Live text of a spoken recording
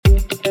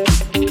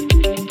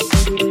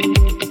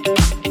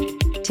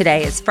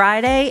Today is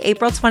Friday,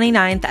 April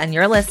 29th, and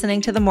you're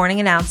listening to the morning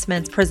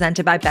announcements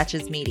presented by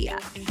Betches Media.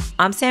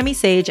 I'm Sammy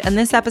Sage, and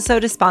this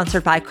episode is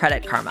sponsored by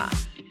Credit Karma.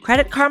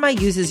 Credit Karma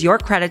uses your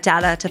credit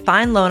data to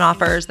find loan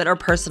offers that are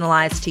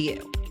personalized to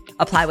you.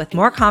 Apply with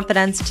more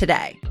confidence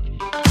today.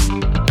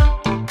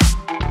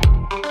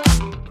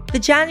 The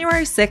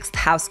January 6th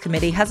House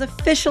Committee has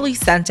officially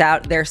sent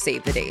out their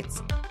save the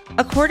dates.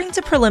 According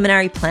to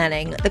preliminary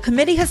planning, the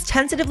committee has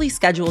tentatively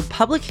scheduled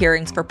public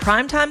hearings for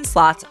primetime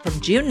slots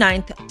from June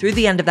 9th through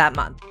the end of that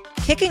month,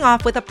 kicking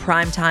off with a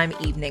primetime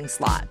evening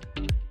slot.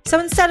 So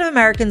instead of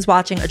Americans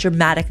watching a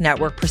dramatic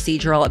network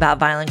procedural about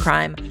violent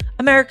crime,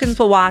 Americans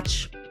will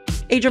watch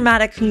a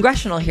dramatic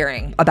congressional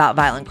hearing about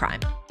violent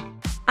crime.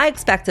 I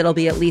expect it'll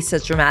be at least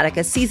as dramatic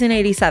as season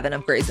 87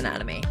 of Grey's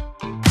Anatomy.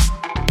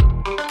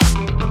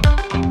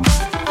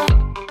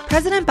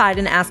 President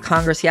Biden asked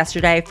Congress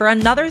yesterday for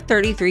another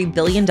 $33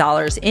 billion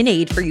in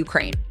aid for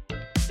Ukraine.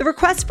 The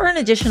request for an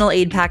additional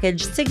aid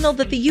package signaled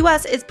that the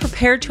U.S. is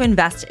prepared to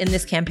invest in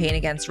this campaign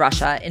against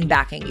Russia in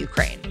backing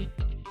Ukraine.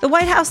 The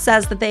White House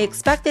says that they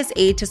expect this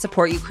aid to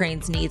support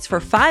Ukraine's needs for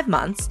 5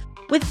 months,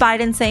 with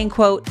Biden saying,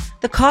 quote,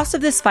 "The cost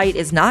of this fight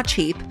is not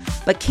cheap,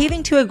 but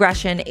caving to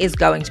aggression is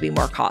going to be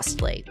more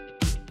costly."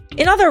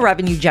 In other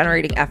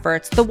revenue-generating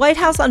efforts, the White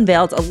House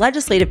unveiled a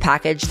legislative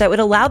package that would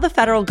allow the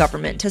federal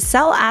government to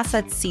sell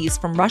assets seized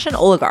from Russian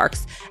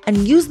oligarchs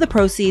and use the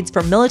proceeds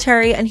for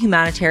military and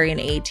humanitarian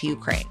aid to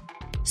Ukraine.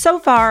 So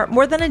far,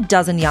 more than a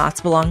dozen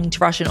yachts belonging to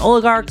Russian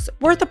oligarchs,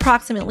 worth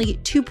approximately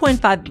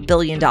 $2.5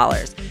 billion,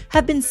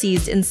 have been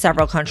seized in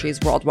several countries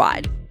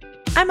worldwide.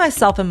 I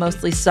myself am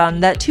mostly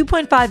stunned that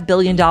 $2.5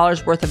 billion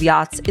worth of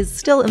yachts is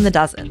still in the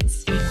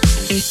dozens.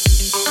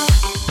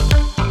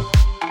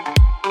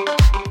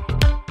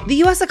 The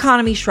U.S.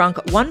 economy shrunk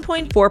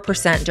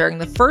 1.4% during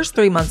the first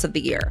 3 months of the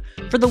year,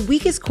 for the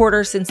weakest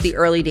quarter since the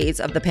early days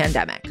of the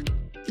pandemic.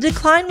 The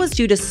decline was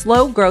due to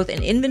slow growth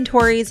in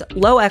inventories,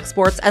 low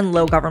exports, and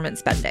low government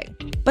spending,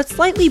 but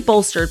slightly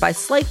bolstered by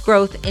slight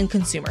growth in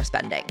consumer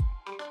spending.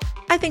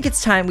 I think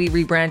it's time we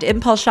rebrand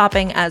impulse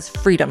shopping as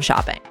freedom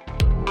shopping.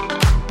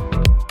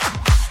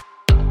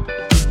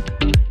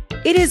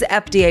 It is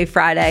FDA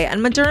Friday,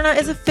 and Moderna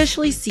is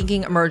officially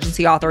seeking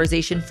emergency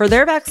authorization for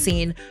their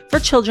vaccine for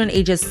children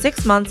ages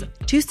 6 months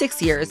to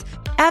 6 years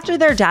after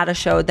their data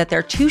showed that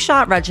their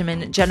 2-shot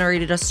regimen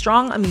generated a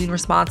strong immune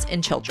response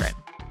in children.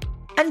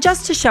 And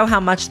just to show how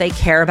much they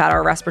care about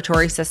our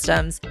respiratory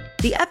systems,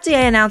 the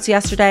FDA announced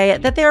yesterday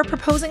that they are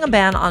proposing a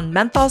ban on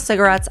menthol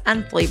cigarettes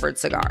and flavored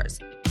cigars.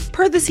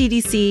 Per the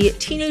CDC,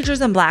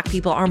 teenagers and Black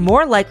people are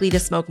more likely to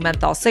smoke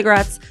menthol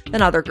cigarettes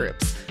than other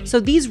groups, so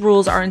these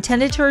rules are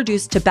intended to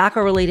reduce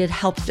tobacco-related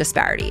health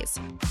disparities.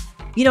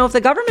 You know, if the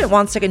government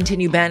wants to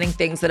continue banning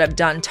things that have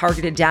done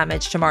targeted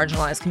damage to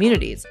marginalized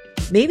communities,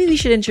 maybe we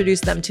should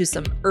introduce them to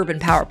some urban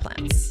power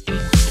plants.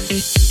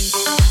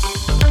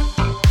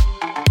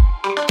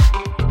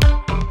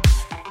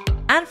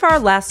 And for our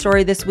last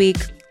story this week,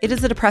 it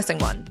is a depressing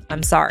one.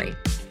 I'm sorry.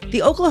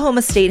 The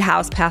Oklahoma State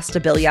House passed a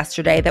bill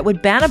yesterday that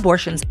would ban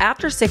abortions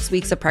after 6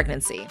 weeks of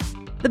pregnancy.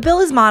 The bill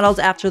is modeled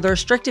after the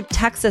restrictive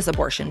Texas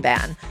abortion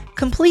ban,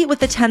 complete with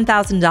the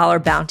 $10,000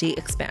 bounty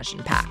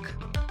expansion pack.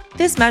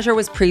 This measure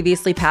was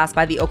previously passed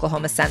by the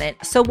Oklahoma Senate,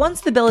 so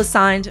once the bill is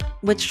signed,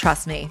 which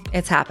trust me,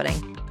 it's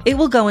happening, it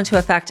will go into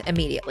effect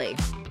immediately.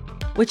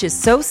 Which is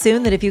so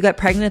soon that if you get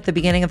pregnant at the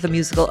beginning of the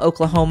musical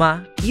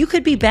Oklahoma, you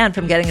could be banned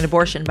from getting an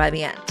abortion by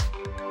the end.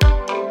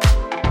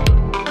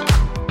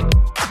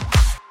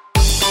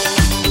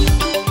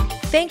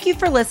 Thank you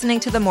for listening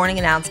to the morning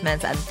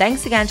announcements, and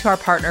thanks again to our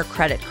partner,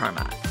 Credit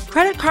Karma.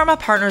 Credit Karma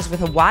partners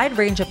with a wide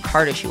range of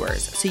card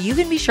issuers, so you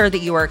can be sure that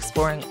you are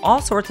exploring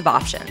all sorts of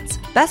options.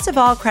 Best of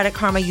all, Credit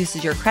Karma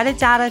uses your credit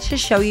data to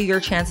show you your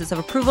chances of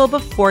approval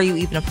before you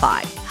even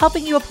apply,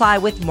 helping you apply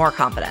with more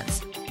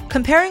confidence.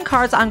 Comparing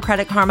cards on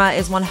Credit Karma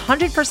is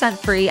 100%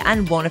 free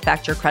and won't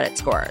affect your credit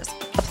scores.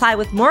 Apply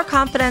with more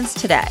confidence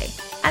today.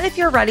 And if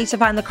you're ready to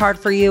find the card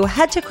for you,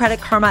 head to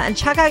Credit Karma and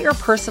check out your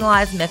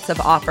personalized mix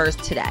of offers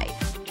today.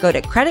 Go to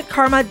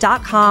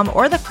creditkarma.com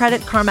or the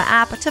Credit Karma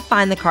app to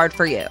find the card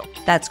for you.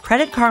 That's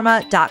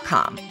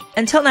creditkarma.com.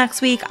 Until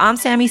next week, I'm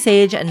Sammy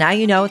Sage, and now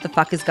you know what the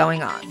fuck is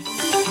going on.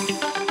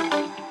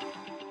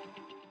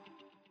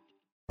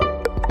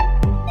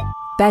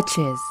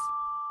 Betches.